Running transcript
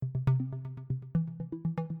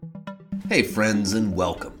Hey friends, and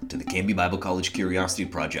welcome to the Canby Bible College Curiosity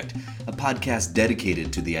Project, a podcast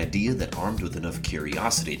dedicated to the idea that armed with enough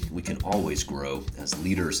curiosity, we can always grow as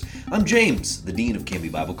leaders. I'm James, the Dean of Canby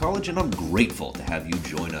Bible College, and I'm grateful to have you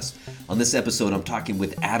join us. On this episode, I'm talking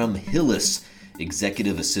with Adam Hillis,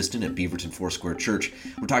 Executive Assistant at Beaverton Foursquare Church.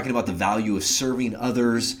 We're talking about the value of serving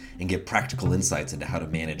others and get practical insights into how to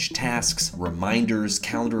manage tasks, reminders,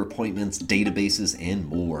 calendar appointments, databases, and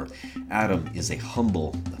more. Adam is a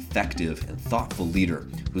humble, effective, and thoughtful leader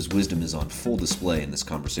whose wisdom is on full display in this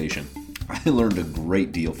conversation. I learned a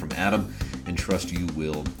great deal from Adam and trust you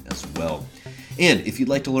will as well. And if you'd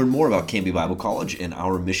like to learn more about Canby Bible College and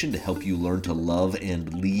our mission to help you learn to love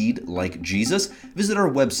and lead like Jesus, visit our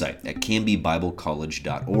website at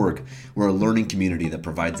canbybiblecollege.org. We're a learning community that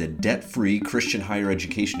provides a debt-free Christian higher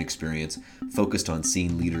education experience focused on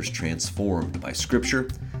seeing leaders transformed by Scripture,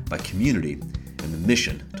 by community, and the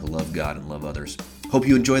mission to love God and love others. Hope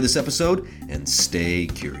you enjoy this episode and stay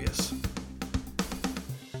curious.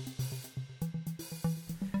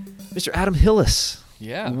 Mr. Adam Hillis.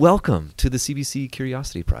 Yeah. Welcome to the CBC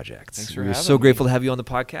Curiosity Project. Thanks for We're having so me. grateful to have you on the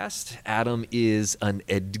podcast. Adam is an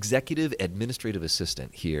executive administrative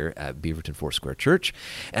assistant here at Beaverton Foursquare Church.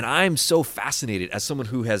 And I'm so fascinated as someone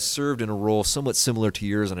who has served in a role somewhat similar to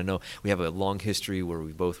yours. And I know we have a long history where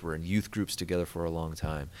we both were in youth groups together for a long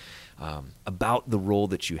time. About the role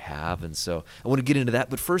that you have. And so I want to get into that.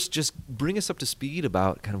 But first, just bring us up to speed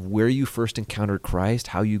about kind of where you first encountered Christ,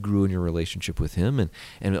 how you grew in your relationship with him, and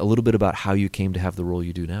a little bit about how you came to have the role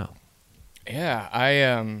you do now. Yeah,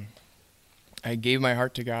 I gave my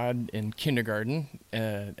heart to God in kindergarten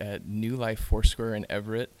at New Life Foursquare in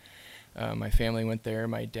Everett. My family went there.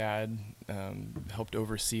 My dad helped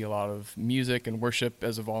oversee a lot of music and worship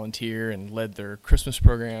as a volunteer and led their Christmas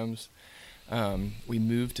programs. We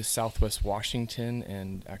moved to Southwest Washington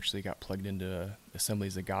and actually got plugged into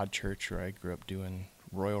Assemblies of God Church, where I grew up doing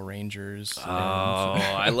Royal Rangers.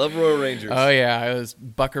 I love Royal Rangers. Oh yeah, I was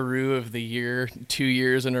Buckaroo of the Year 2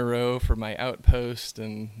 years in a row for my outpost,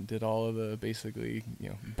 and did all of the basically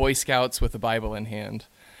Boy Scouts with the Bible in hand.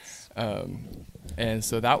 And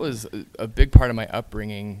so that was a big part of my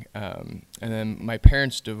upbringing. And then my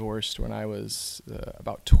parents divorced when I was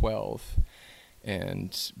about 12.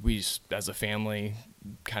 And we just, as a family,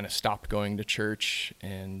 kind of stopped going to church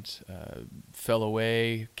and fell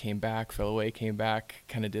away, came back,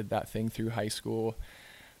 kind of did that thing through high school.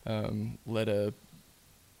 Led a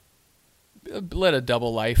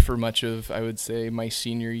double life for much of, I would say, my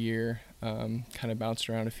senior year. Kind of bounced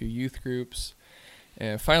around a few youth groups.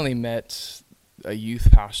 And finally met a youth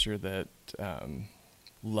pastor that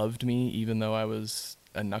loved me, even though I was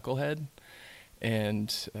a knucklehead.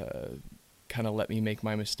 And kind of let me make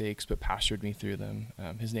my mistakes, but pastored me through them.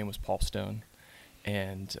 His name was Paul Stone,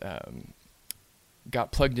 and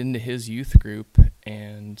got plugged into his youth group,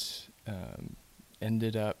 and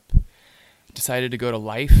decided to go to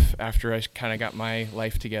Life after I kind of got my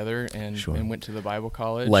life together, and went to the Bible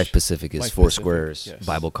college. Life Pacific is Foursquare's yes.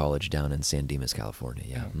 Bible college down in San Dimas, California.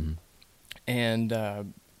 Yeah. Mm-hmm.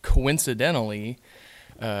 And coincidentally,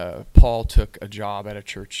 Paul took a job at a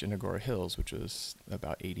church in Agoura Hills, which was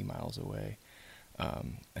about 80 miles away.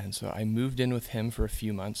 And so I moved in with him for a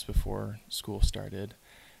few months before school started,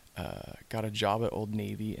 got a job at Old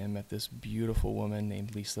Navy, and met this beautiful woman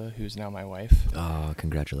named Lisa, who's now my wife. Oh,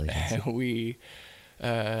 congratulations. And we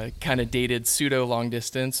kind of dated pseudo long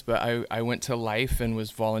distance, but I went to Life and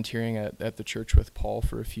was volunteering at the church with Paul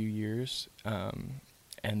for a few years.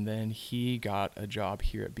 And then he got a job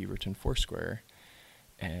here at Beaverton Foursquare.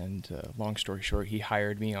 And long story short, he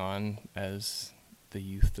hired me on as the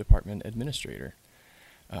youth department administrator.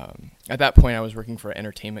 At that point, I was working for an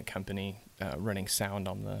entertainment company, running sound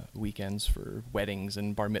on the weekends for weddings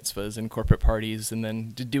and bar mitzvahs and corporate parties, and then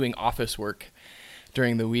doing office work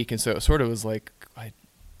during the week. And so it sort of was like, I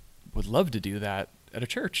would love to do that at a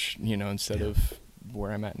church, instead of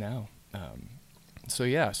where I'm at now.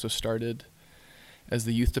 So started as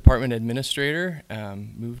the youth department administrator,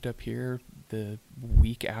 moved up here the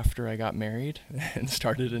week after I got married and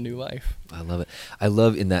started a new life. I love it. I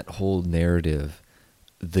love in that whole narrative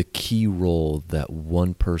the key role that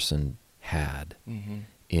one person had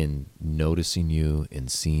in noticing you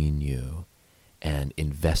and seeing you and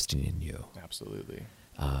investing in you. Absolutely.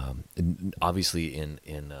 And obviously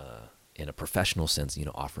in a professional sense,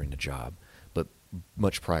 offering a job, but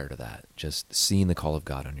much prior to that, just seeing the call of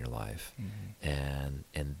God on your life.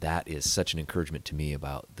 And that is such an encouragement to me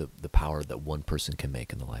about the power that one person can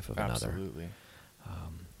make in the life of another. Absolutely.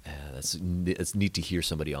 And it's neat to hear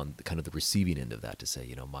somebody on kind of the receiving end of that to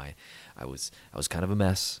say, I was kind of a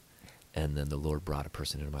mess, And then the Lord brought a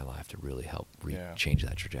person into my life to really help Yeah. change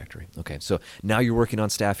that trajectory. Okay, so now you're working on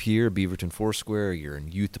staff here, Beaverton Foursquare. You're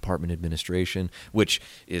in youth department administration, which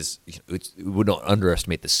is, we don't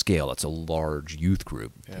underestimate the scale. It's a large youth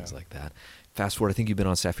group, things like that. Fast forward, I think you've been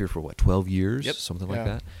on staff here for 12 years? Yep. Something like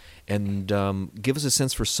that. And give us a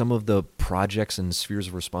sense for some of the projects and spheres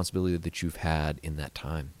of responsibility that you've had in that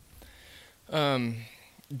time.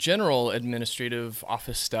 General administrative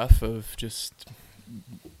office stuff of just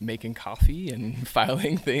making coffee and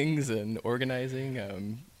filing things and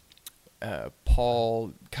organizing.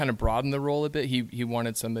 Paul kind of broadened the role a bit. He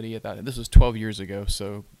wanted somebody at that. This was 12 years ago,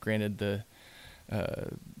 so granted the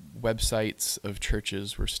websites of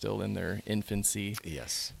churches were still in their infancy.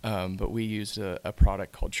 Yes. But we used a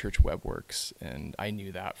product called Church WebWorks, and I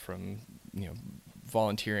knew that from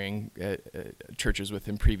volunteering at churches with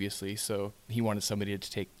him previously. So he wanted somebody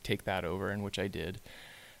to take that over, and which I did.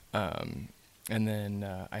 And then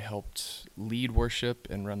I helped lead worship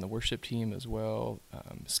and run the worship team as well.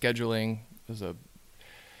 Scheduling was a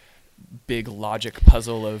big logic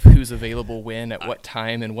puzzle of who's available when, at what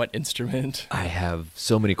time, and what instrument. I have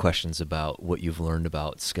so many questions about what you've learned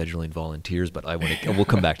about scheduling volunteers, but we'll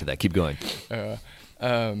come back to that. Keep going.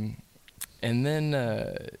 And then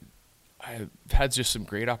I've had just some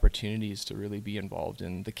great opportunities to really be involved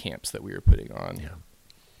in the camps that we were putting on.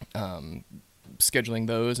 Yeah. Scheduling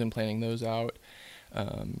those and planning those out.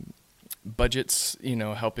 Budgets,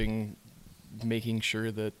 helping, making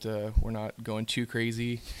sure that we're not going too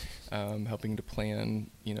crazy. Helping to plan,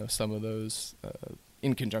 some of those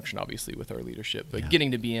in conjunction, obviously, with our leadership, but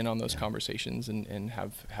getting to be in on those conversations and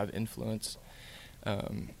have influence.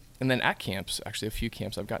 And then at camps, actually a few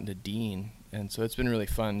camps, I've gotten to dean. And so it's been really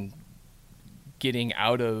fun getting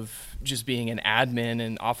out of just being an admin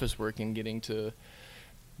and office work and getting to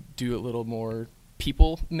do a little more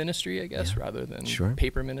people ministry, I guess, rather than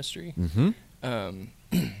paper ministry. Mm-hmm.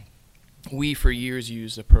 We, for years,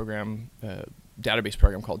 used a program, database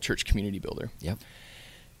program called Church Community Builder. Yep.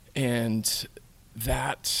 And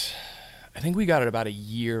that, I think we got it about a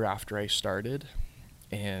year after I started,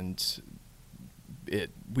 and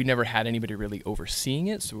we never had anybody really overseeing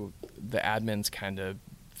it, so the admins kind of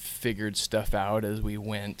figured stuff out as we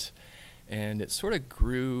went, and it sort of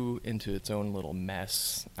grew into its own little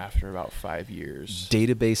mess after about 5 years.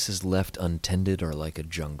 Databases left untended are like a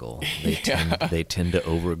jungle. They tend to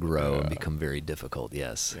overgrow and become very difficult,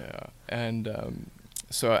 yes. Yeah, and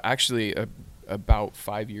so actually about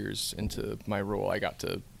 5 years into my role, I got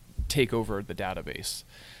to take over the database,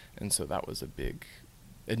 and so that was a big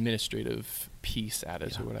administrative piece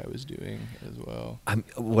added to what I was doing as well.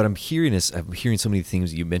 What I'm hearing is I'm hearing so many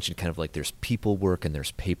things you mentioned, kind of like there's people work and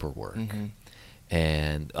there's paperwork. Mm-hmm.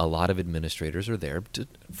 And a lot of administrators are there to,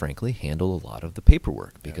 frankly, handle a lot of the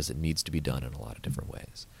paperwork because it needs to be done in a lot of different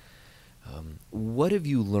ways. What have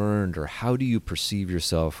you learned, or how do you perceive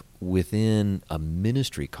yourself within a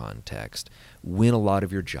ministry context when a lot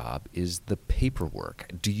of your job is the paperwork?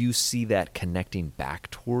 Do you see that connecting back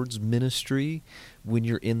towards ministry when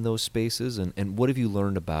you're in those spaces? And what have you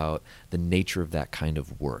learned about the nature of that kind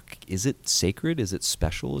of work? Is it sacred? Is it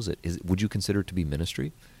special? Would you consider it to be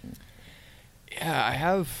ministry? Yeah,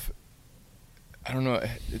 I don't know,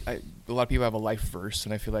 a lot of people have a life verse,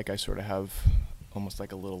 and I feel like I sort of have almost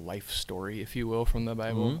like a little life story, if you will, from the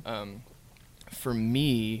Bible. Mm-hmm. For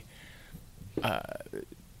me, the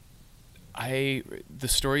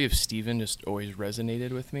story of Stephen just always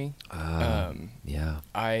resonated with me. Yeah.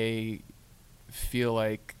 I feel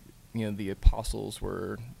like, the apostles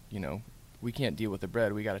were, we can't deal with the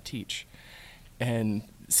bread, we got to teach. And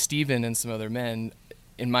Stephen and some other men,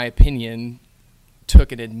 in my opinion,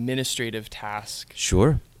 took an administrative task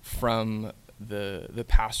from the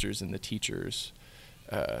pastors and the teachers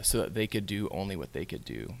so that they could do only what they could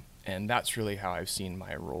do. And that's really how I've seen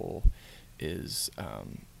my role is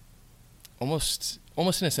almost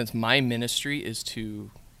in a sense, my ministry is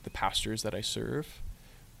to the pastors that I serve.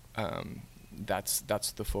 That's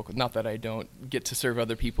the focus. Not that I don't get to serve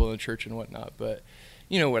other people in the church and whatnot, but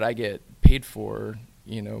what I get paid for,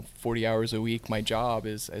 40 hours a week, my job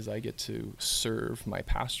is as I get to serve my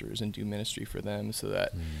pastors and do ministry for them so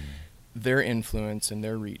that their influence and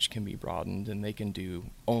their reach can be broadened and they can do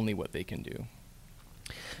only what they can do.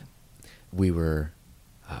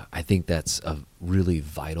 I think that's a really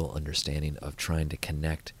vital understanding of trying to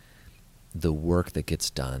connect the work that gets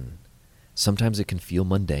done. Sometimes it can feel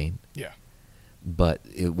mundane. Yeah. But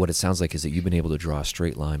what it sounds like is that you've been able to draw a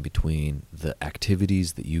straight line between the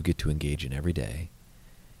activities that you get to engage in every day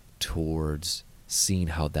towards seeing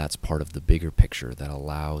how that's part of the bigger picture that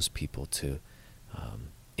allows people to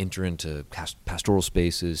enter into pastoral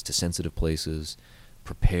spaces, to sensitive places,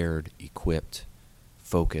 prepared, equipped,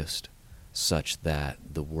 focused, such that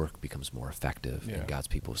the work becomes more effective and God's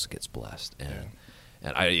people gets blessed.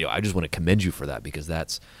 And I just want to commend you for that, because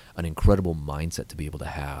that's an incredible mindset to be able to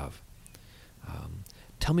have.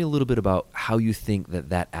 Tell me a little bit about how you think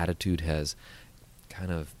that attitude has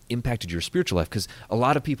kind of impacted your spiritual life, because a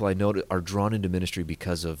lot of people I know are drawn into ministry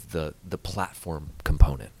because of the platform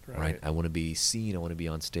component, right? I want to be seen, I want to be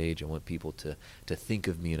on stage, I want people to think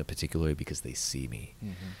of me in a particular way because they see me.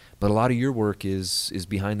 But a lot of your work is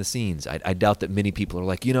behind the scenes. I doubt that many people are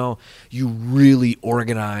like, you really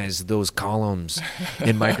organize those columns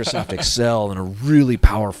in Microsoft Excel in a really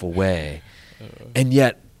powerful way. And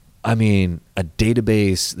yet, I mean, a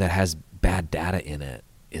database that has bad data in it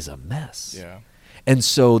is a mess. Yeah. And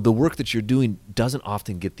so the work that you're doing doesn't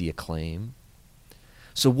often get the acclaim.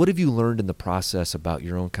 So what have you learned in the process about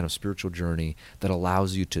your own kind of spiritual journey that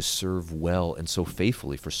allows you to serve well and so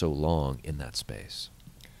faithfully for so long in that space?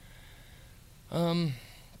 I mean,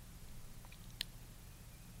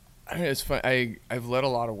 it's fun. I've led a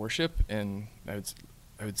lot of worship, and I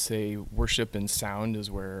would say worship and sound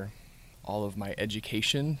is where all of my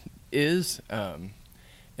education is.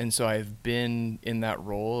 And so I've been in that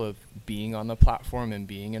role of being on the platform and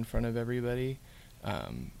being in front of everybody.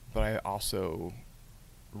 But I also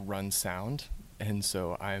run sound. And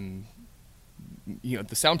so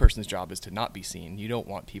the sound person's job is to not be seen. You don't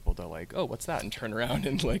want people to like, oh, what's that? And turn around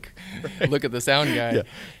and like look at the sound guy. Yeah.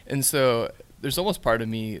 And so there's almost part of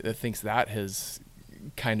me that thinks that has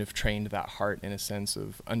kind of trained that heart in a sense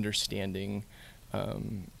of understanding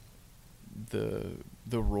the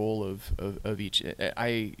role of each.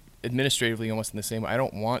 I administratively almost in the same way. I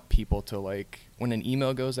don't want people to like when an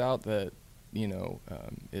email goes out that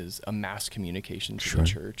is a mass communication to the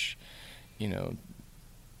church.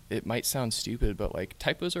 It might sound stupid, but like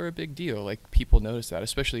typos are a big deal. Like people notice that,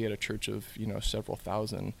 especially at a church of several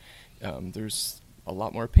thousand. There's a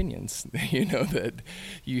lot more opinions that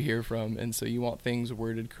you hear from, and so you want things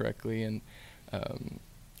worded correctly and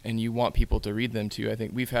you want people to read them too. I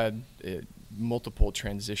think we've had multiple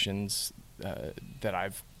transitions that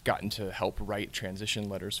I've gotten to help write transition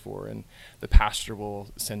letters for, and the pastor will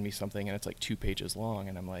send me something and it's like 2 pages long,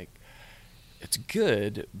 and I'm like, it's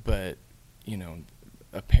good, but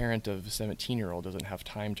a parent of a 17-year-old doesn't have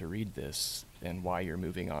time to read this, and why you're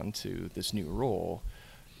moving on to this new role,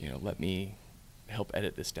 let me help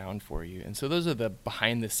edit this down for you. And so those are the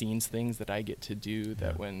behind the scenes things that I get to do,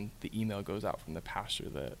 that when the email goes out from the pastor,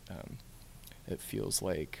 that it feels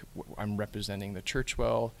like I'm representing the church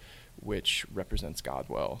well, which represents God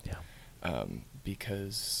well. Yeah.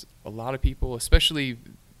 Because a lot of people, especially,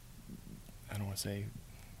 I don't want to say,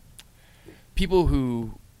 people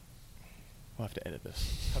who, I'll have to edit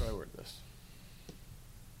this. How do I word this?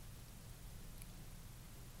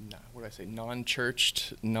 What do I say?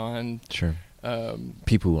 Non-churched, Sure.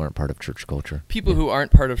 People who aren't part of church culture. People who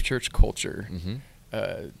aren't part of church culture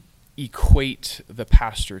equate the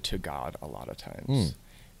pastor to God a lot of times.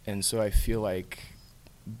 And so I feel like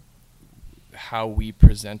how we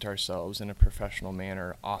present ourselves in a professional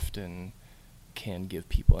manner often can give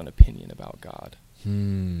people an opinion about God.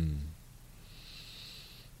 You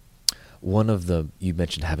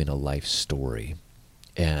mentioned having a life story,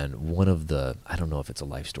 and I don't know if it's a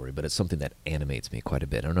life story, but it's something that animates me quite a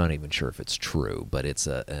bit. I'm not even sure if it's true, but it's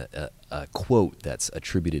a quote that's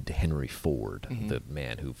attributed to Henry Ford, the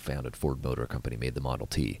man who founded Ford Motor Company, made the Model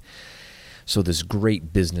T. So this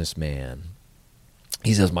great businessman,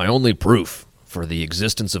 he says, "My only proof for the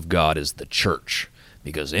existence of God is the church,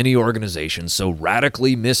 because any organization so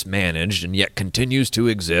radically mismanaged and yet continues to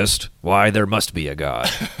exist, why, there must be a God."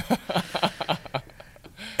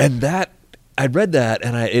 And I read that,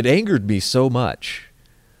 and it angered me so much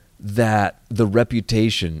that the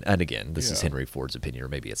reputation, and again, this is Henry Ford's opinion, or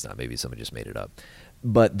maybe it's not, maybe someone just made it up,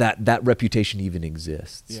 but that reputation even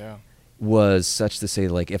exists. Yeah. Was such to say,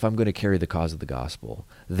 like, if I'm going to carry the cause of the gospel,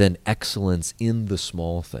 then excellence in the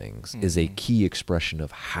small things is a key expression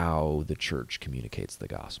of how the church communicates the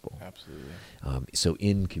gospel. Absolutely. So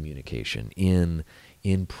in communication, in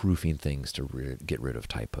proofing things to get rid of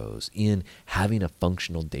typos, in having a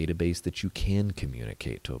functional database that you can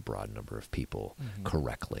communicate to a broad number of people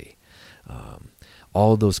correctly.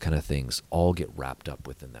 All those kind of things all get wrapped up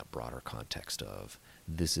within that broader context of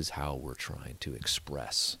this is how we're trying to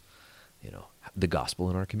express the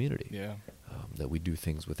gospel in our community. Yeah. That we do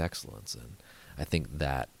things with excellence. And I think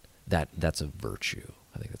that's a virtue.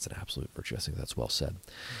 I think that's an absolute virtue. I think that's well said.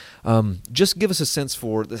 Just give us a sense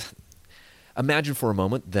for this. Imagine for a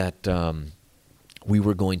moment that we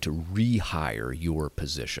were going to rehire your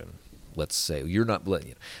position. let's say. You're not.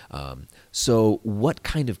 So what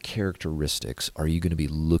kind of characteristics are you going to be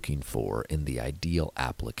looking for in the ideal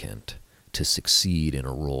applicant to succeed in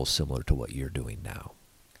a role similar to what you're doing now?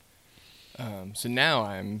 So now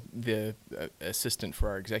I'm the assistant for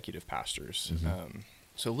our executive pastors.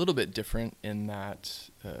 So a little bit different in that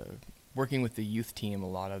working with the youth team, a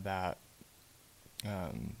lot of that, I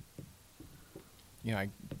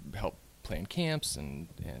help plan camps and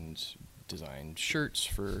design shirts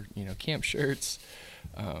for, camp shirts.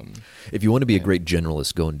 If you want to be a great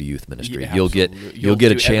generalist going to youth ministry, Yeah, you'll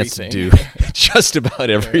get a chance everything. to do just about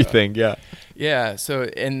everything. Yeah. Yeah. So,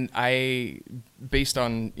 and based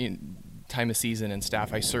on time of season and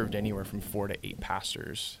staff, I served anywhere from 4 to 8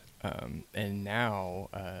 pastors. And now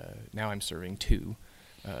I'm serving 2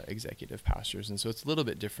 executive pastors. And so it's a little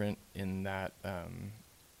bit different in that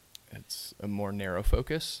it's a more narrow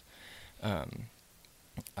focus.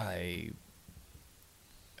 I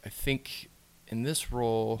think in this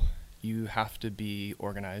role, you have to be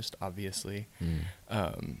organized, obviously.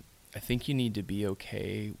 I think you need to be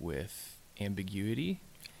okay with ambiguity,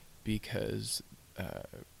 because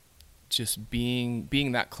just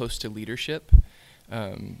being that close to leadership,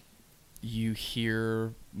 you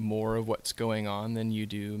hear more of what's going on than you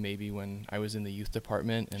do maybe when I was in the youth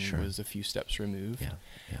department and Sure. was a few steps removed.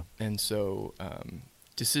 Yeah. And so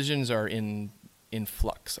decisions are in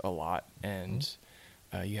flux a lot, and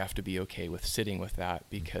you have to be okay with sitting with that,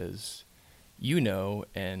 because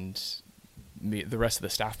and the rest of the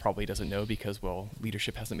staff probably doesn't know, because,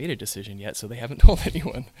 leadership hasn't made a decision yet, so they haven't told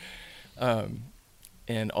anyone.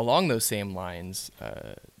 And along those same lines,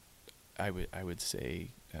 I would say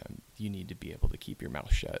you need to be able to keep your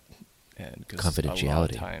mouth shut, and 'cause Confidentiality. a lot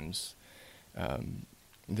of times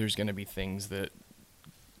there's going to be things that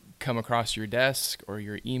come across your desk or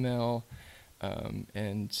your email,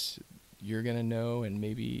 and you're going to know, and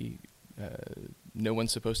maybe no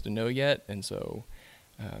one's supposed to know yet. And so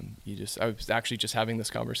I was actually just having this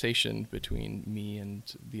conversation between me and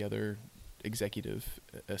the other executive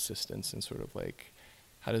assistants, and sort of like,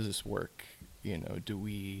 how does this work? Do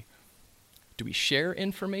we share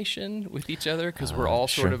information with each other? Because we're all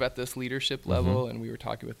sort Sure. of at this leadership level. And we were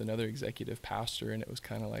talking with another executive pastor, and it was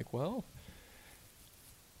kind of like,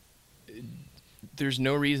 there's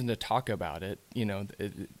no reason to talk about it.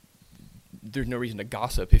 There's no reason to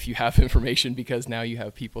gossip if you have information, because now you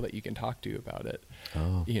have people that you can talk to about it.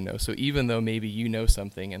 Oh. So even though maybe you know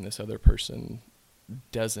something and this other person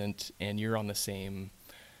doesn't, and you're on the same,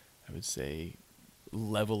 I would say,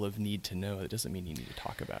 level of need to know, it doesn't mean you need to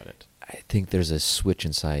talk about it. I think there's a switch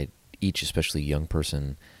inside each, especially young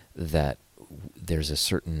person, that there's a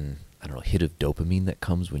certain, hit of dopamine that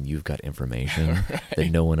comes when you've got information that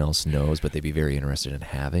no one else knows, but they'd be very interested in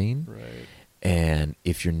having. Right. And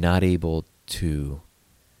if you're not able to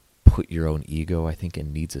put your own ego, I think,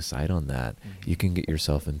 and needs aside on that, you can get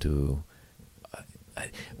yourself into,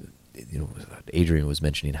 Adrian was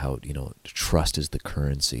mentioning how, trust is the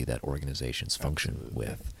currency that organizations function Absolutely.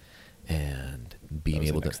 with. And being That was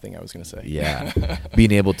able the next thing I was going to say. Yeah.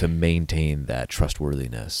 Being able to maintain that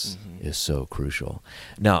trustworthiness is so crucial.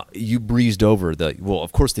 Now, you breezed over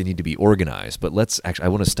of course they need to be organized, but I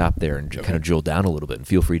want to stop there and kind of drill down a little bit, and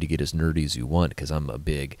feel free to get as nerdy as you want, because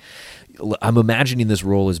I'm imagining this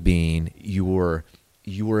role as being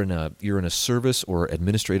you're in a service or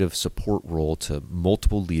administrative support role to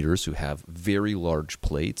multiple leaders who have very large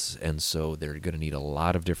plates, and so they're going to need a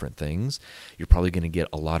lot of different things. You're probably going to get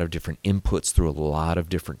a lot of different inputs through a lot of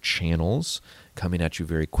different channels coming at you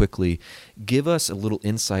very quickly. Give us a little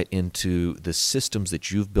insight into the systems that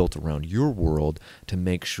you've built around your world to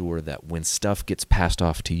make sure that when stuff gets passed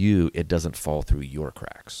off to you, it doesn't fall through your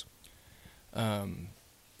cracks.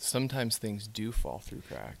 Sometimes things do fall through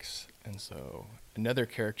cracks, and so another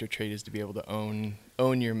character trait is to be able to own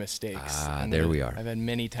your mistakes. And there we are. I've had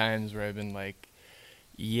many times where I've been like,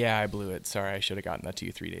 yeah, I blew it. Sorry, I should have gotten that to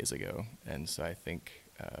you 3 days ago. And so I think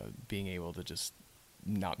being able to just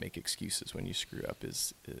not make excuses when you screw up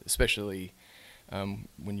is, especially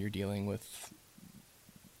when you're dealing with,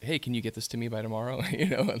 hey, can you get this to me by tomorrow?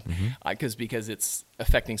 Because it's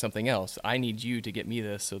affecting something else. I need you to get me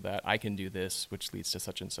this so that I can do this, which leads to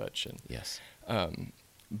such and such. And Yes.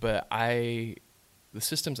 but the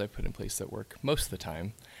systems I put in place that work most of the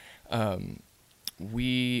time,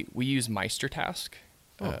 we use MeisterTask.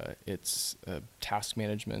 It's a task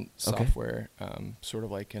management software, sort of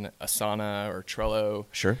like an Asana or Trello.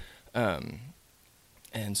 Sure.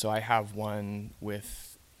 And so I have one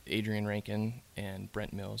with Adrian Rankin and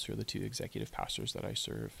Brent Mills, who are the 2 executive pastors that I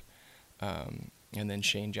serve, and then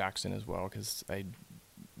Shane Jackson as well, because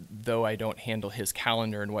though I don't handle his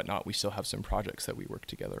calendar and whatnot, we still have some projects that we work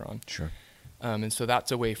together on. Sure. And so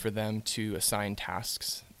that's a way for them to assign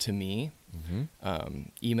tasks to me.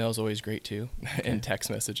 Email's always great too, and text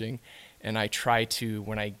messaging. And I try to,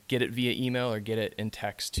 when I get it via email or get it in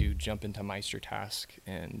text, to jump into MeisterTask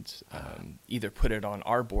and either put it on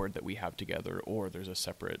our board that we have together, or there's a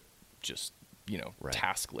separate just,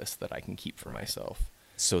 task list that I can keep for myself.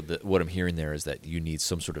 So what I'm hearing there is that you need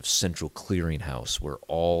some sort of central clearinghouse where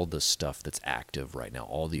all the stuff that's active right now,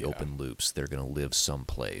 all the open loops, they're going to live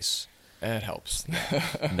someplace. It helps.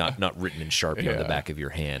 not written in Sharpie on the back of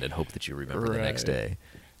your hand and hope that you remember the next day.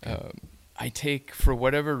 I take, for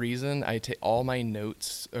whatever reason, I take all my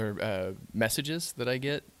notes or messages that I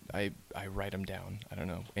get, I write them down. I don't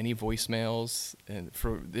know, any voicemails, and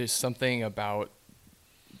there's something about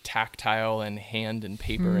tactile and hand and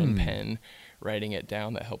paper and pen, writing it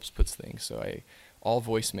down, that helps puts things. So all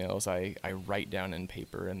voicemails I write down in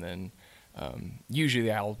paper, and then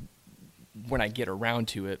usually when I get around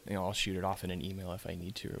to it, I'll shoot it off in an email if I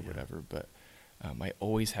need to or whatever. But I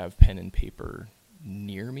always have pen and paper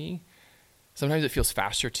near me. Sometimes it feels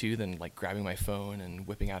faster too than like grabbing my phone and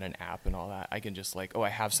whipping out an app and all that. I can just I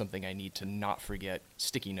have something I need to not forget.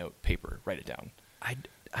 Sticky note, paper, write it down.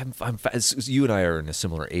 You and I are in a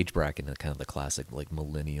similar age bracket, and kind of the classic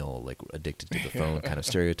millennial, addicted to the phone kind of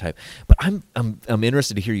stereotype. But I'm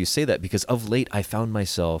interested to hear you say that, because of late I found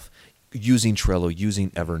myself using Trello,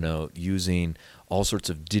 using Evernote, using all sorts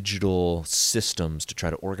of digital systems to try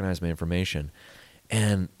to organize my information.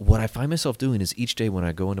 And what I find myself doing is each day when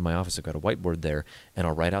I go into my office, I've got a whiteboard there, and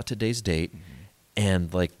I'll write out today's date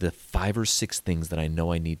and the 5 or 6 things that I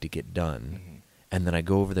know I need to get done. And then I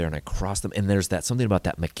go over there and I cross them. And there's something about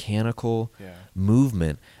that mechanical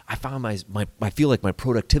movement. I found I feel like my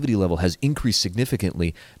productivity level has increased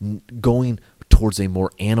significantly going towards a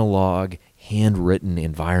more analog, handwritten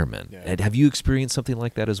environment. And have you experienced something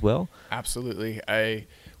like that as well? Absolutely.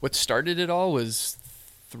 What started it all was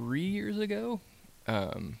 3 years ago,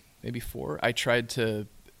 maybe 4. I tried to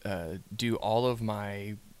do all of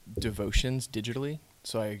my devotions digitally.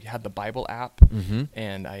 So I had the Bible app,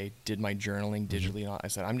 and I did my journaling digitally. And I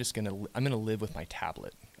said, I'm gonna live with my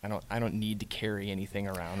tablet. I don't need to carry anything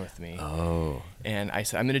around with me. Oh. And I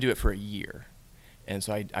said, I'm gonna do it for a year. And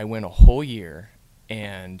so I went a whole year,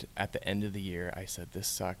 and at the end of the year, I said, this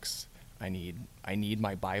sucks. I need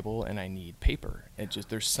my Bible, and I need paper.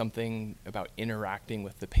 There's something about interacting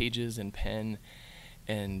with the pages and pen,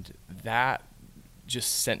 and that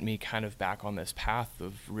just sent me kind of back on this path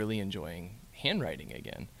of really enjoying handwriting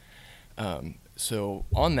again. So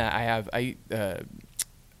on that,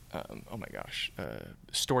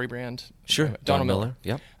 StoryBrand. Sure. Donald Miller.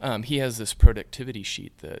 Yep. He has this productivity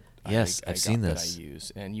sheet that I've seen this. that I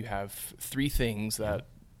use, and you have 3 things that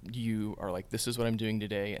you are like, this is what I'm doing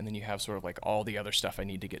today, and then you have sort of all the other stuff I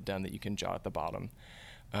need to get done that you can jot at the bottom.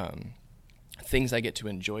 Things I get to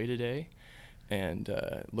enjoy today and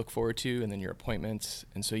look forward to, and then your appointments.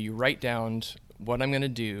 And so you write down what I'm going to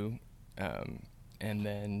do, and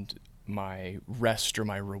then my rest or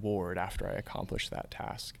my reward after I accomplish that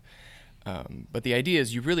task. But the idea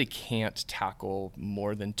is you really can't tackle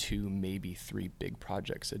more than 2, maybe 3 big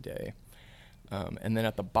projects a day. And then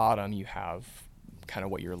at the bottom, you have kind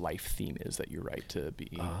of what your life theme is that you write to be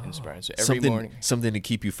inspired. So every morning, something to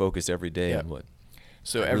keep you focused every day on what.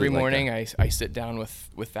 So every morning I sit down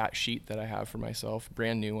with that sheet that I have for myself,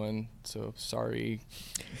 brand new one. So sorry,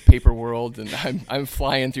 paper world, and I'm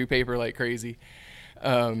flying through paper like crazy.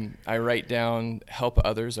 I write down, help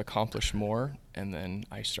others accomplish more, and then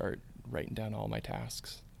I start writing down all my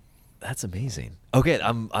tasks. That's amazing. Okay,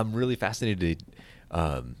 I'm really fascinated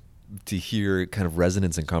to hear kind of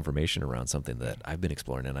resonance and confirmation around something that I've been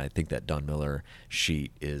exploring. And I think that Don Miller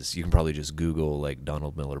sheet is, you can probably just Google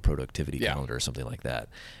Donald Miller productivity calendar or something like that.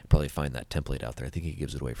 Probably find that template out there. I think he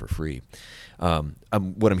gives it away for free.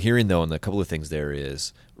 What I'm hearing though, and a couple of things there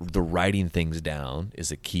is the writing things down is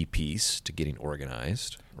a key piece to getting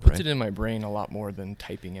organized. Puts it in my brain a lot more than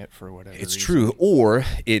typing it for whatever It's reason. true. Or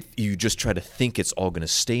if you just try to think it's all going to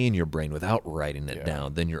stay in your brain without writing it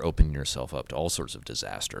down, then you're opening yourself up to all sorts of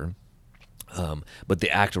disaster. But the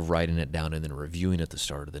act of writing it down and then reviewing at the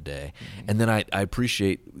start of the day. And then I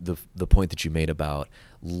appreciate the point that you made about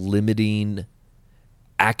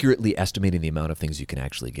accurately estimating the amount of things you can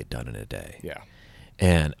actually get done in a day. Yeah.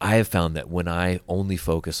 And I have found that when I only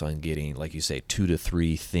focus on getting, like you say, 2 to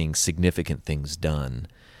 3 significant things done,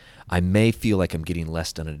 I may feel like I'm getting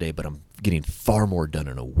less done in a day, but I'm getting far more done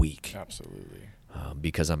in a week. Absolutely.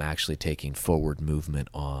 Because I'm actually taking forward movement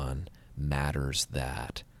on matters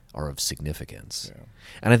that are of significance. Yeah.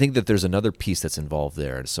 And I think that there's another piece that's involved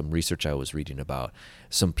there. Some research I was reading about,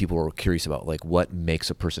 some people were curious about like what makes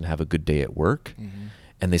a person have a good day at work. Mm-hmm.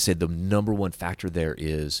 And they said the number one factor there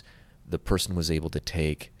is the person was able to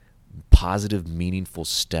take positive, meaningful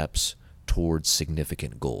steps towards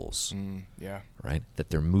significant goals, Yeah. right?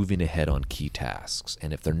 That they're moving ahead on key tasks.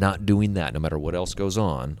 And if they're not doing that, no matter what else goes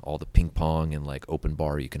on, all the ping pong and like open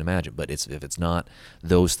bar you can imagine, but if it's not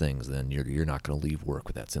those things, then you're not going to leave work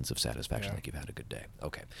with that sense of satisfaction, like you've had a good day.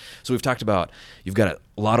 Okay. So we've talked about, you've got a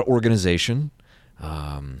lot of organization,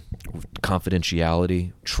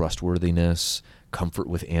 confidentiality, trustworthiness, comfort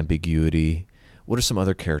with ambiguity. What are some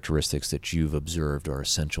other characteristics that you've observed are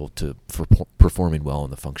essential for performing well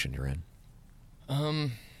in the function you're in?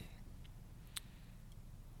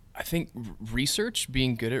 I think research,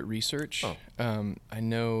 being good at research. Oh. I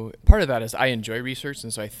know part of that is I enjoy research,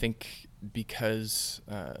 and so I think because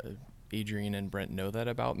Adrian and Brent know that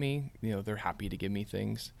about me, they're happy to give me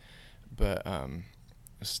things. But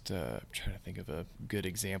just trying to think of a good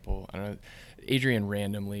example. I don't know. Adrian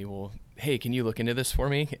randomly will, hey, can you look into this for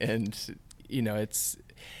me? And it's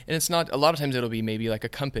not, a lot of times it'll be maybe like a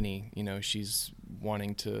company, she's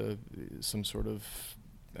wanting to, some sort of,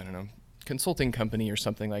 I don't know, consulting company or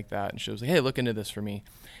something like that. And she was like, hey, look into this for me.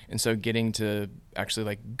 And so getting to actually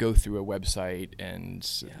like go through a website and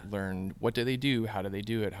learn what do they do? How do they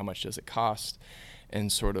do it? How much does it cost?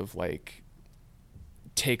 And sort of like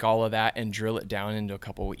take all of that and drill it down into a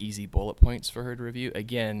couple easy bullet points for her to review.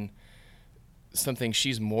 Again, something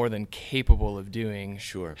she's more than capable of doing.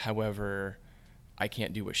 Sure. However, I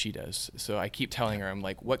can't do what she does. So I keep telling her, I'm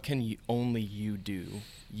like, what can only you do?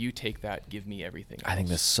 You take that, give me everything else. I think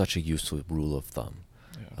that's such a useful rule of thumb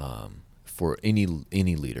Yeah. for any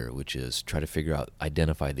leader, which is try to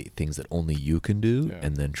identify the things that only you can do,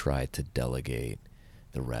 and then try to delegate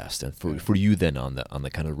the rest. And for you then on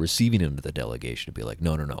the kind of receiving end of the delegation to be like,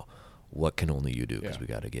 no, what can only you do? Because we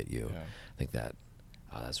got to get you. Yeah. I think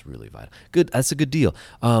that's really vital. Good. That's a good deal.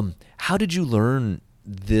 How did you learn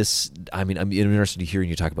this? I mean, I'm interested in hearing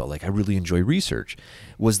you talk about like, I really enjoy research.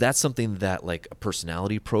 Was that something that like a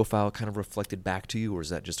personality profile kind of reflected back to you, or is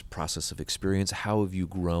that just a process of experience? How have you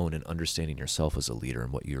grown in understanding yourself as a leader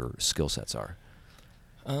and what your skill sets are?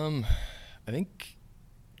 I think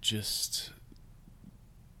just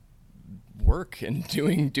work and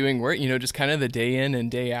doing work, just kind of the day in and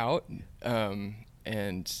day out.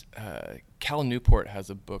 And Cal Newport has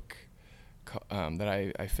a book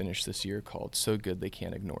that I finished this year called So Good They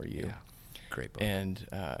Can't Ignore You. Yeah. Great book. And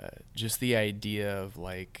just the idea of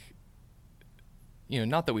like,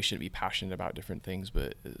 not that we shouldn't be passionate about different things,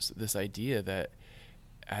 but this idea that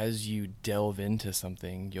as you delve into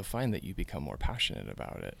something, you'll find that you become more passionate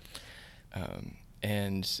about it.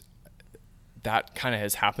 And that kind of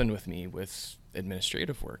has happened with me with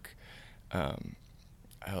administrative work.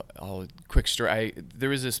 I'll quick story. There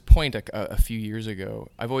was this point a few years ago.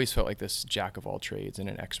 I've always felt like this jack of all trades and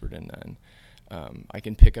an expert in none. I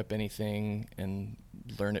can pick up anything and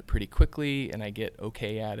learn it pretty quickly, and I get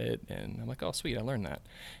okay at it. And I'm like, oh, sweet, I learned that,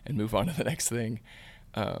 and move on to the next thing.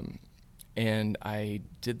 And I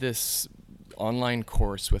did this online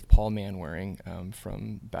course with Paul Manwaring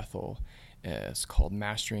from Bethel. It's called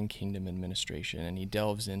Mastering Kingdom Administration, and he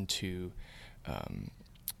delves into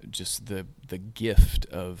just the gift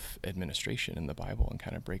of administration in the Bible and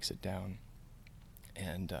kind of breaks it down.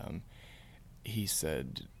 And he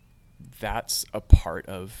said that's a part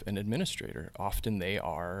of an administrator. Often they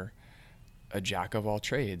are a jack of all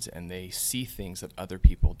trades, and they see things that other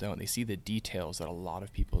people don't. They see the details that a lot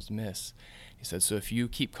of people miss. He said, so if you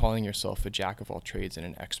keep calling yourself a jack of all trades and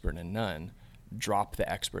an expert in none, drop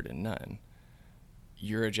the expert in none.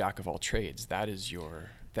 You're a jack of all trades. That is your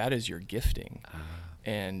gifting.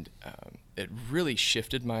 And it really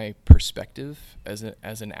shifted my perspective as an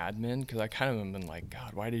admin, because I kind of have been like,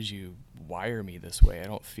 God, why did you wire me this way? I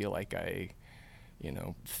don't feel like I,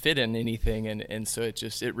 fit in anything. And so it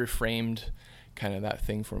reframed kind of that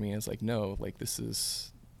thing for me. It's like, no, like this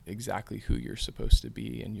is exactly who you're supposed to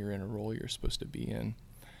be, and you're in a role you're supposed to be in.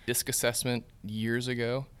 DISC assessment years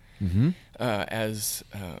ago, when I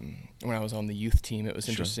was on the youth team, it was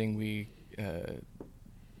interesting. We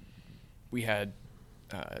had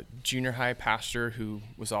junior high pastor who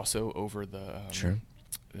was also over the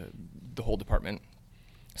whole department,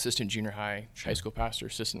 assistant junior high, high school pastor,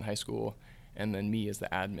 assistant high school, and then me as the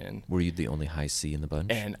admin. Were you the only high C in the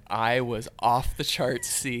bunch? And I was off the charts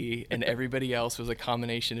C, and everybody else was a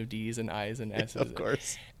combination of D's and I's and S's. Of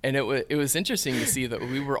course. And it was interesting to see that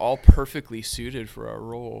we were all perfectly suited for our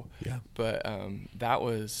role. Yeah. But that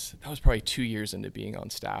was probably 2 years into being on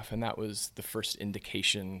staff, and that was the first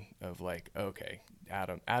indication of like, okay,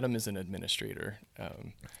 Adam is an administrator.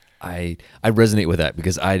 I resonate with that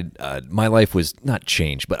because my life was not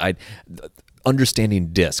changed, but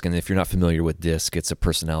understanding DISC, and if you're not familiar with DISC, it's a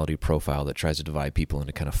personality profile that tries to divide people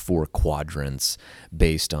into kind of 4 quadrants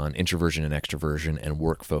based on introversion and extroversion and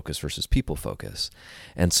work focus versus people focus.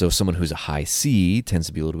 And so someone who's a high C tends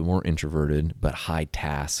to be a little bit more introverted, but high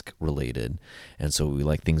task related. And so we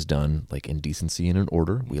like things done like in decency and in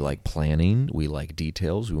order. We like planning. We like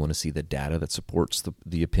details. We want to see the data that supports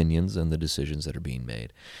the opinions and the decisions that are being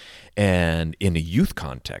made. And in a youth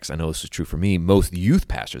context, I know this is true for me, most youth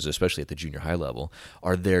pastors, especially at the junior high level,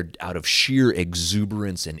 are there out of sheer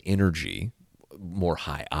exuberance and energy, more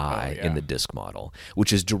high I in the DISC model,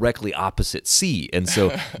 which is directly opposite C. And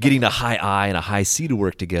so getting a high I and a high C to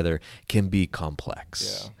work together can be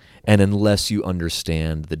complex. Yeah. And unless you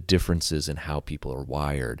understand the differences in how people are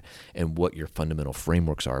wired and what your fundamental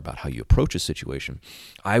frameworks are about how you approach a situation,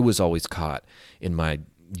 I was always caught in my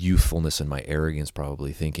youthfulness and my arrogance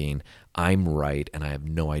probably thinking I'm right and I have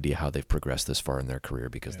no idea how they've progressed this far in their career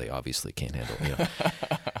because they obviously can't handle it.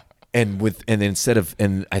 And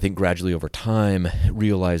I think gradually over time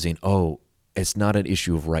realizing, it's not an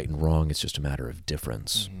issue of right and wrong, it's just a matter of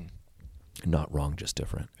difference. Not wrong, just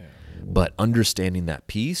different. Yeah. But understanding that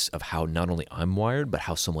piece of how not only I'm wired, but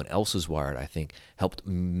how someone else is wired, I think helped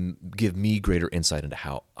give me greater insight into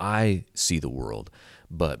how I see the world,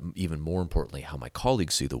 but even more importantly, how my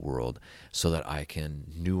colleagues see the world, so that I can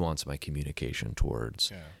nuance my communication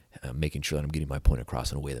towards making sure that I'm getting my point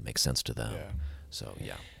across in a way that makes sense to them. Yeah. So,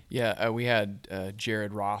 we had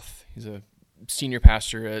Jared Roth. He's a senior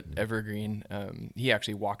pastor at Evergreen. He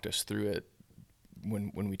actually walked us through it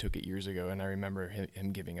when we took it years ago, and I remember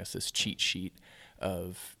him giving us this cheat sheet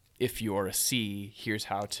of, if you're a C, here's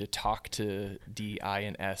how to talk to D, I,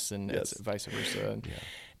 and S, and it's vice versa.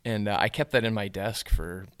 And I kept that in my desk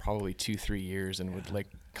for probably 2-3 years and would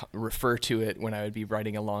refer to it when I would be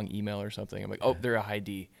writing a long email or something. I'm like, they're a high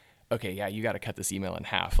D. Okay, you got to cut this email in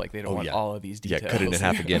half. Like, they don't want all of these details. Yeah, cut it in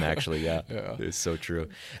half again, actually, It's so true.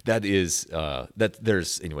 That is,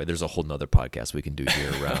 there's a whole nother podcast we can do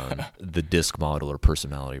here around the DISC model or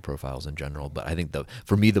personality profiles in general. But I think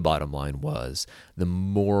for me, the bottom line was the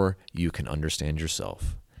more you can understand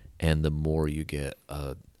yourself and the more you get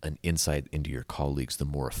an insight into your colleagues, the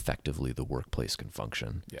more effectively the workplace can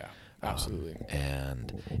function. Yeah. Absolutely.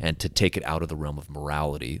 And to take it out of the realm of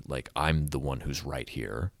morality, like I'm the one who's right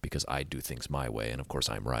here because I do things my way, and of course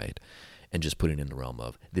I'm right, and just put it in the realm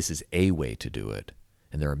of this is a way to do it,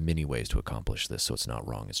 and there are many ways to accomplish this, so it's not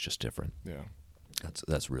wrong, it's just different. Yeah.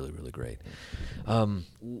 That's really, really great.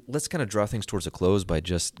 Let's kind of draw things towards a close by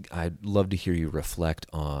I'd love to hear you reflect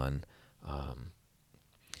on,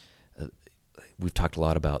 we've talked a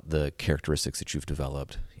lot about the characteristics that you've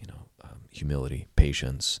developed, humility,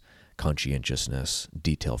 patience, conscientiousness,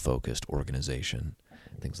 detail-focused organization,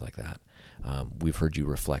 things like that. We've heard you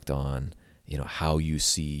reflect on, how you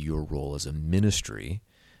see your role as a ministry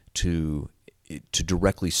to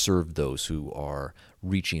directly serve those who are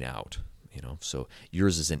reaching out. So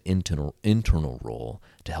yours is an internal role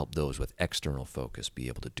to help those with external focus be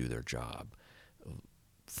able to do their job,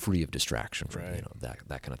 free of distraction from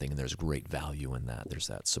that kind of thing. And there's great value in that. There's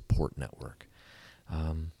that support network.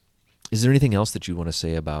 Is there anything else that you want to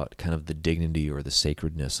say about kind of the dignity or the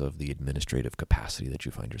sacredness of the administrative capacity that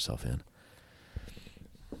you find yourself in?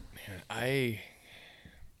 Man,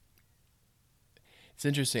 it's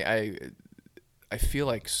interesting. I feel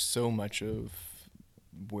like so much of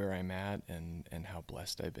where I'm at and how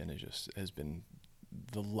blessed I've been has been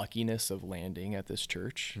the luckiness of landing at this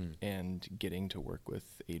church and getting to work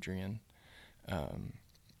with Adrian.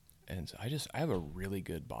 And so I have a really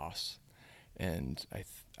good boss. And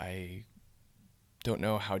I don't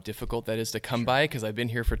know how difficult that is to come by because I've been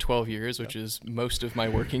here for 12 years, which is most of my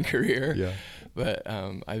working career. Yeah. But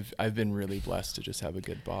I've been really blessed to just have a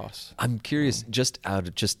good boss. I'm curious, I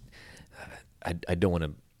don't want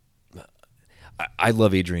to. I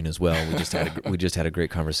love Adrienne as well. We just had a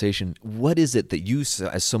great conversation. What is it that you,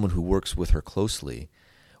 as someone who works with her closely,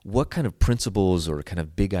 what kind of principles or kind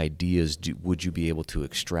of big ideas would you be able to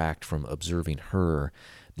extract from observing her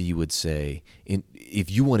that you would say, if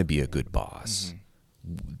you want to be a good boss,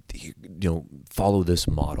 follow this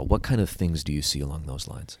model? What kind of things do you see along those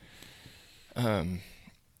lines?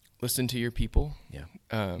 Listen to your people. Yeah.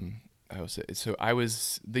 The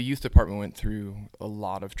youth department went through a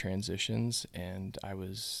lot of transitions, and I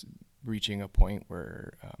was reaching a point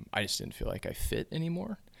where I just didn't feel like I fit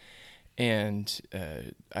anymore. And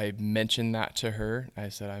I mentioned that to her. I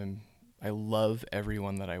said, I love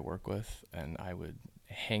everyone that I work with, and I would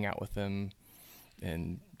hang out with them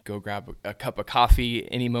and go grab a cup of coffee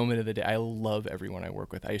any moment of the day. I love everyone I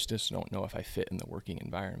work with. I just don't know if I fit in the working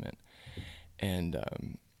environment. And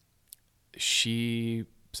she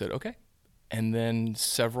said, okay. And then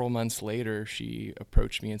several months later, she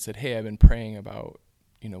approached me and said, hey, I've been praying about,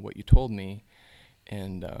 what you told me.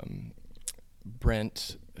 And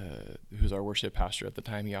Brent, who's our worship pastor at the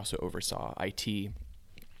time, he also oversaw IT,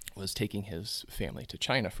 was taking his family to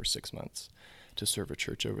China for 6 months to serve a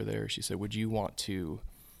church over there. She said, would you want to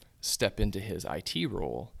step into his IT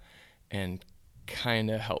role and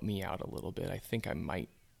kind of help me out a little bit? I think I might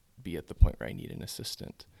be at the point where I need an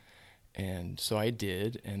assistant. And so I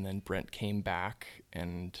did, and then Brent came back,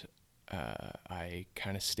 and I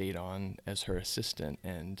kind of stayed on as her assistant.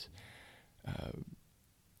 And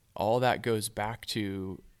all that goes back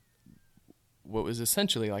to what was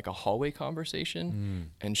essentially like a hallway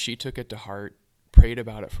conversation, and she took it to heart, prayed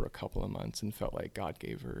about it for a couple of months, and felt like God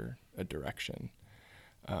gave her a direction.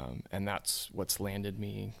 And that's what's landed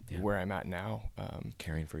me where I'm at now.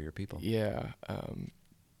 Caring for your people. Yeah.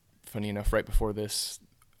 Funny enough, right before this,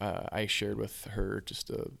 I shared with her just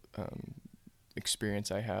a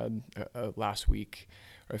experience I had last week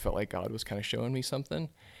where I felt like God was kind of showing me something.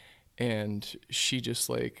 And she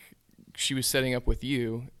she was setting up with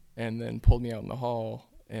you and then pulled me out in the hall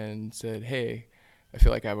and said, hey, I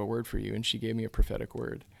feel like I have a word for you. And she gave me a prophetic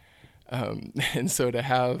word. And so to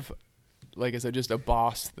have, like I said, just a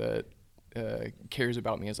boss that cares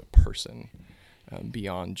about me as a person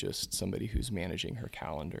beyond just somebody who's managing her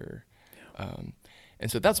calendar. And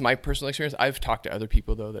so that's my personal experience. I've talked to other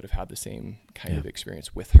people, though, that have had the same kind of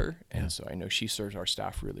experience with her. And so I know she serves our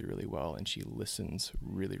staff really, really well, and she listens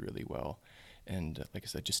really, really well. And like I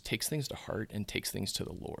said, just takes things to heart and takes things to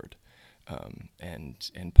the Lord,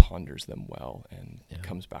 and ponders them well and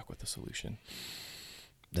comes back with a solution.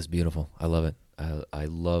 That's beautiful. I love it. I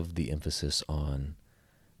love the emphasis on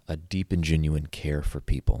a deep and genuine care for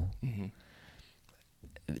people. Mm-hmm.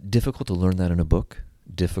 Difficult to learn that in a book.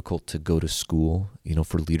 Difficult to go to school,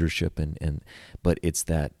 for leadership, but it's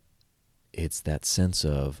that sense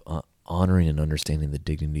of honoring and understanding the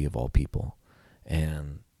dignity of all people,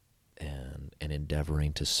 and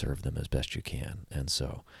endeavoring to serve them as best you can. And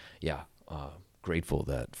so, grateful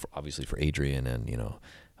that obviously for Adrian and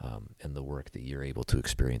and the work that you're able to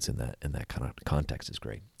experience in that kind of context is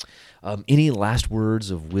great. Any last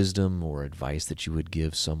words of wisdom or advice that you would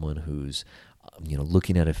give someone who's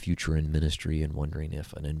looking at a future in ministry and wondering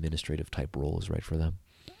if an administrative type role is right for them?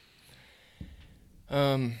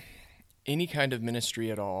 Any kind of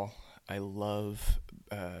ministry at all. I love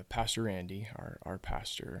Pastor Randy, our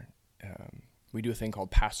pastor. We do a thing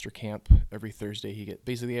called Pastor Camp every Thursday.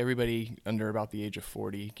 Basically everybody under about the age of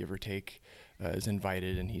 40, give or take, is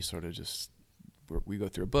invited, and he sort of we go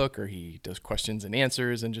through a book, or he does questions and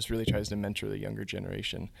answers and just really tries to mentor the younger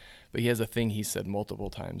generation. But he has a thing he said multiple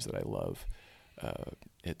times that I love.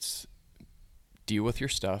 It's deal with your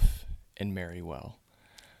stuff and marry well.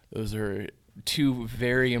 Those are two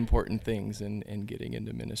very important things in getting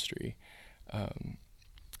into ministry.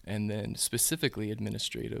 And then specifically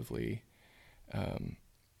administratively,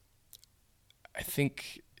 I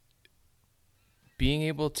think being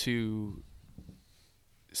able to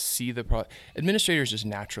see administrators just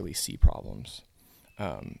naturally see problems.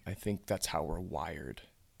 I think that's how we're wired.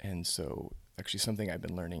 And so actually something I've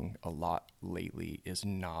been learning a lot lately is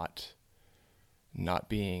not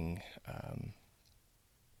being,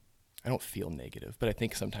 I don't feel negative, but I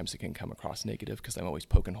think sometimes it can come across negative because I'm always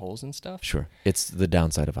poking holes and stuff. Sure. It's the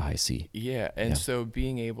downside of a high C. Yeah. And so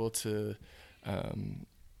being able to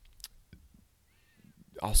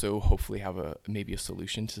also hopefully have maybe a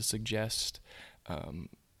solution to suggest,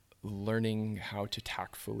 learning how to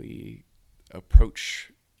tactfully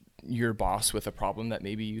approach your boss with a problem that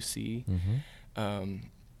maybe you see. Mm-hmm.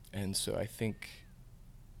 And so I think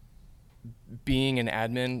being an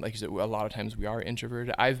admin, like you said, a lot of times we are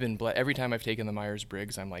introverted. I've been every time I've taken the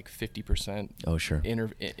Myers-Briggs, I'm like 50%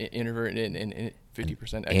 introvert and 50%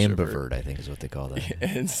 extrovert. Ambivert, I think is what they call that.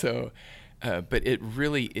 And so, but it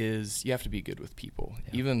really is, you have to be good with people,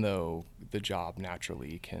 even though the job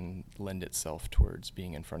naturally can lend itself towards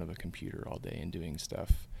being in front of a computer all day and doing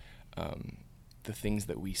stuff. The things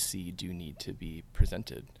that we see do need to be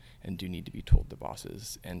presented and do need to be told to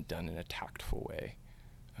bosses and done in a tactful way.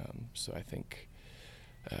 So I think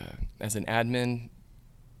as an admin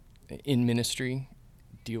in ministry,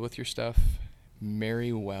 deal with your stuff,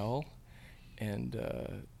 marry well, and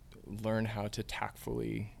learn how to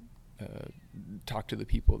tactfully talk to the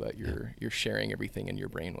people that you're sharing everything in your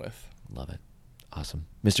brain with. Love it. Awesome.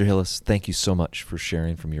 Mr. Hillis, thank you so much for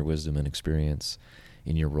sharing from your wisdom and experience.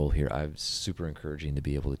 in your role here. I'm super encouraging to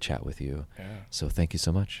be able to chat with you. Yeah. So thank you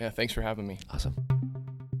so much. Yeah, thanks for having me. Awesome.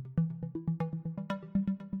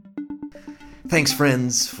 Thanks,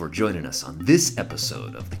 friends, for joining us on this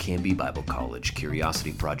episode of the Canby Bible College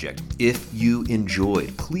Curiosity Project. If you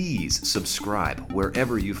enjoyed, please subscribe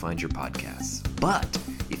wherever you find your podcasts. But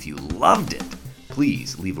if you loved it,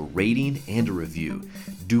 please leave a rating and a review.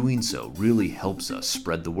 Doing so really helps us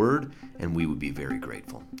spread the word, and we would be very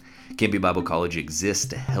grateful. Canby Bible College exists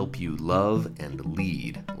to help you love and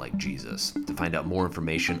lead like Jesus. To find out more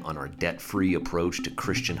information on our debt-free approach to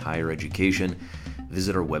Christian higher education,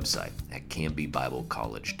 visit our website at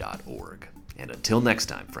canbybiblecollege.org. And until next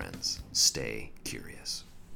time, friends, stay curious.